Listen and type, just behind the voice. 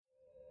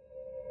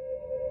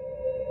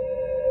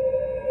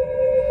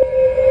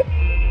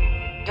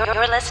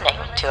You're listening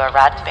to a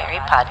Roddenberry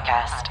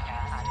podcast.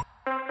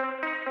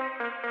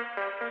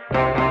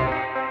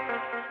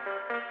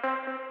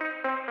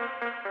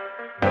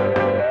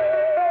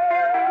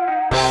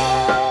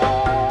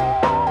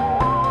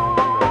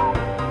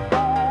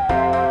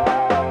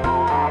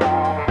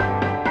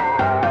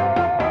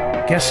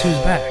 Guess who's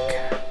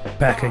back?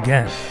 Back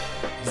again.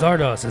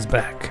 Zardoz is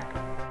back.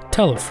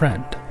 Tell a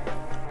friend.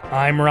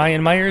 I'm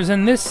Ryan Myers,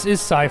 and this is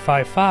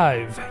Sci-Fi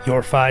 5,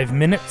 your 5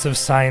 minutes of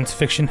science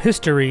fiction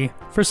history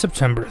for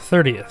September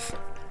 30th.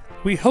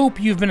 We hope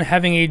you've been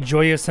having a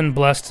joyous and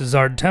blessed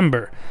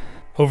Zardtember.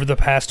 Over the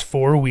past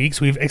 4 weeks,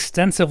 we've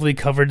extensively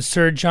covered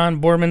Sir John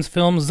Boorman's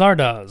film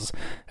Zardoz,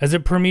 as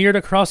it premiered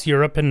across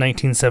Europe in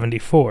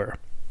 1974.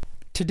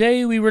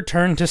 Today, we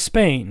return to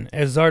Spain,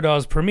 as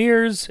Zardoz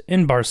premieres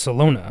in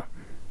Barcelona.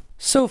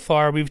 So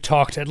far, we've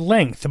talked at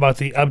length about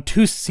the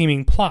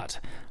obtuse-seeming plot,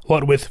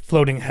 what with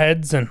floating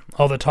heads and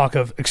all the talk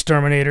of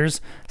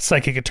exterminators,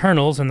 psychic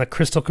eternals, and the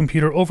crystal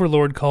computer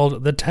overlord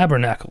called the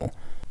Tabernacle.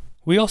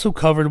 We also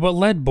covered what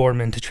led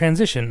Boorman to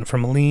transition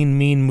from lean,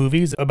 mean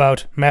movies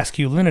about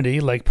masculinity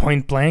like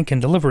Point Blank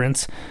and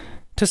Deliverance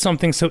to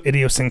something so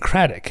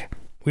idiosyncratic.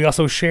 We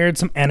also shared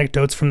some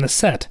anecdotes from the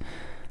set.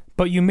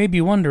 But you may be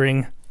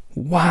wondering,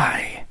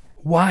 why?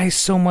 Why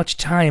so much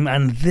time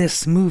on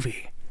this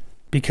movie?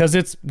 Because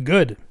it's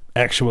good,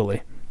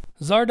 actually.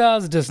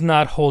 Zardoz does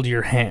not hold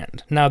your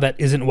hand. Now, that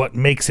isn't what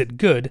makes it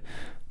good,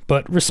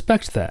 but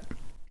respect that.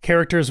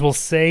 Characters will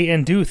say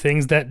and do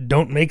things that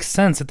don't make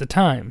sense at the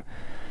time.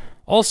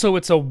 Also,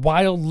 it's a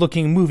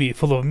wild-looking movie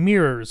full of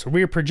mirrors,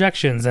 rear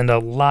projections, and a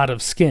lot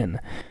of skin.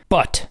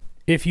 But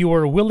if you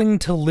are willing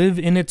to live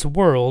in its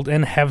world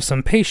and have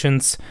some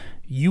patience,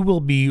 you will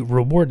be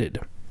rewarded.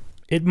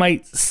 It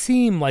might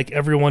seem like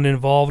everyone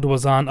involved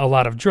was on a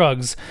lot of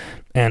drugs,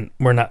 and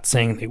we're not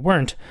saying they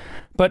weren't,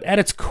 but at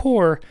its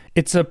core,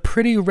 it's a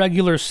pretty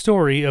regular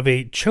story of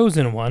a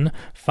chosen one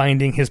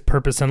finding his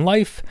purpose in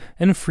life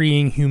and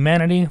freeing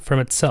humanity from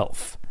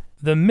itself.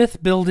 The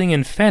myth-building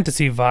and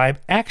fantasy vibe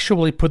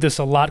actually put this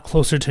a lot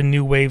closer to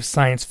new wave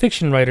science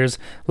fiction writers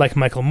like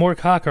Michael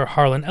Moorcock or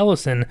Harlan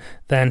Ellison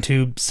than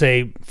to,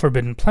 say,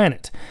 Forbidden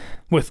Planet,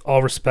 with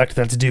all respect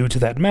that's due to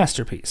that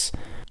masterpiece.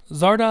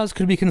 Zardoz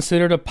could be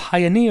considered a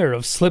pioneer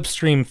of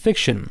slipstream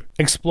fiction,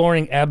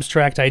 exploring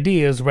abstract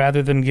ideas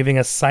rather than giving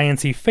a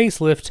science-y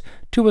facelift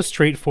to a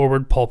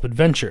straightforward pulp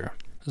adventure.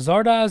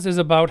 Zardoz is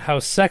about how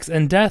sex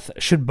and death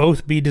should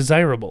both be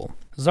desirable.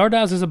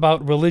 Zardoz is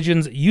about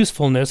religion's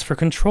usefulness for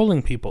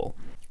controlling people.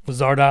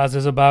 Zardoz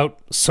is about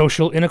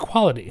social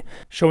inequality,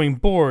 showing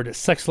bored,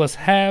 sexless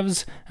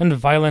haves and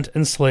violent,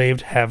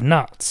 enslaved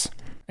have-nots.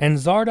 And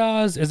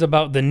Zardoz is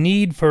about the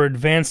need for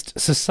advanced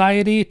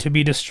society to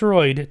be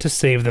destroyed to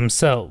save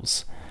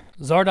themselves.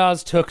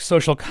 Zardoz took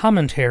social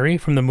commentary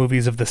from the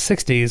movies of the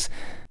 60s,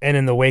 and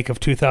in the wake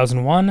of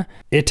 2001,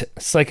 it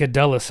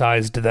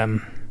psychedelicized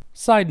them.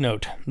 Side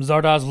note,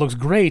 Zardoz looks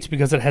great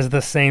because it has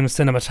the same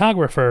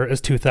cinematographer as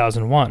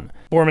 2001.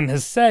 Boorman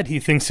has said he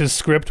thinks his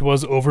script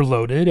was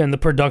overloaded and the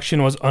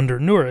production was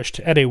undernourished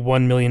at a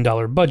 $1 million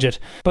budget,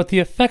 but the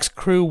effects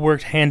crew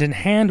worked hand in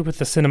hand with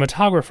the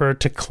cinematographer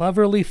to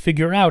cleverly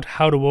figure out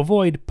how to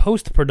avoid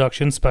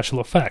post-production special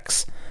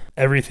effects.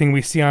 Everything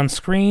we see on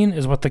screen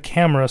is what the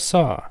camera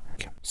saw.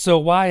 So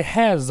why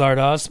has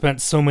Zardoz spent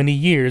so many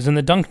years in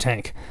the dunk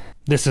tank?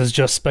 This is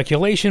just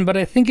speculation, but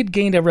I think it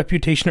gained a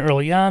reputation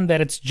early on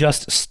that it's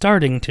just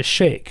starting to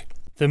shake.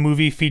 The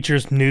movie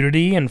features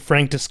nudity and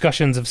frank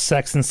discussions of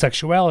sex and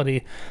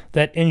sexuality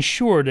that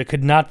ensured it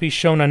could not be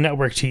shown on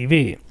network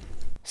TV.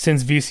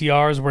 Since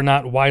VCRs were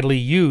not widely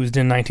used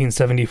in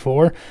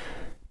 1974,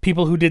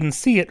 people who didn't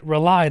see it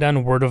relied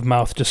on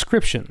word-of-mouth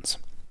descriptions.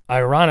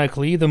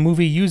 Ironically, the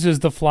movie uses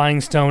the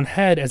Flying Stone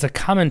head as a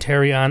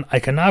commentary on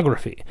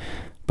iconography,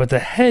 but the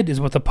head is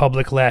what the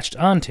public latched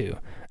onto,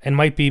 and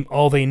might be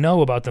all they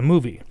know about the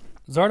movie.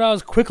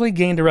 Zardoz quickly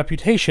gained a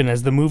reputation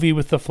as the movie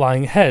with the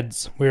flying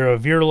heads, where a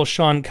virile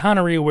Sean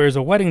Connery wears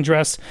a wedding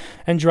dress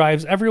and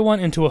drives everyone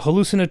into a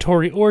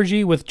hallucinatory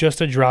orgy with just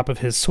a drop of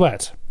his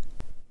sweat.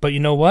 But you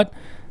know what?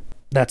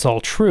 That's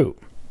all true.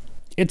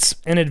 It's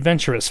an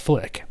adventurous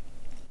flick.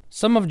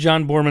 Some of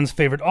John Boorman's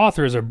favorite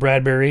authors are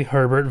Bradbury,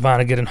 Herbert,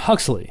 Vonnegut, and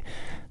Huxley.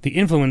 The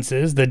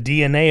influences, the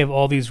DNA of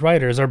all these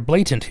writers are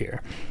blatant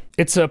here.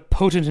 It's a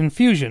potent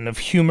infusion of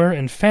humor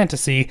and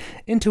fantasy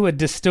into a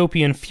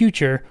dystopian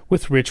future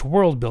with rich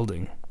world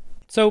building.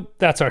 So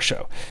that's our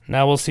show.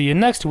 Now we'll see you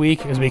next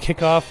week as we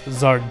kick off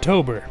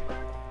Zardtober.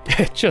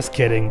 Just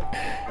kidding.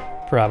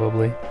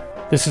 Probably.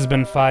 This has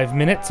been 5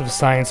 minutes of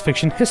science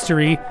fiction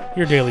history,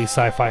 your daily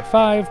Sci-Fi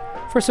 5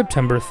 for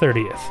September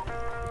 30th.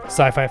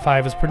 Sci-Fi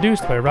 5 is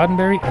produced by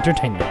Roddenberry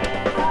Entertainment.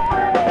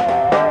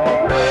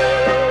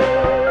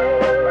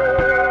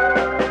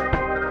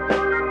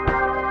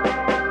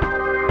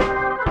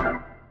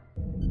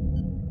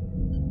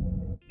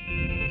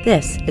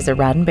 This is a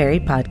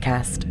Roddenberry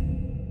podcast.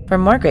 For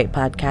more great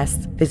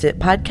podcasts, visit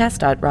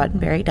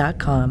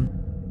podcast.roddenberry.com.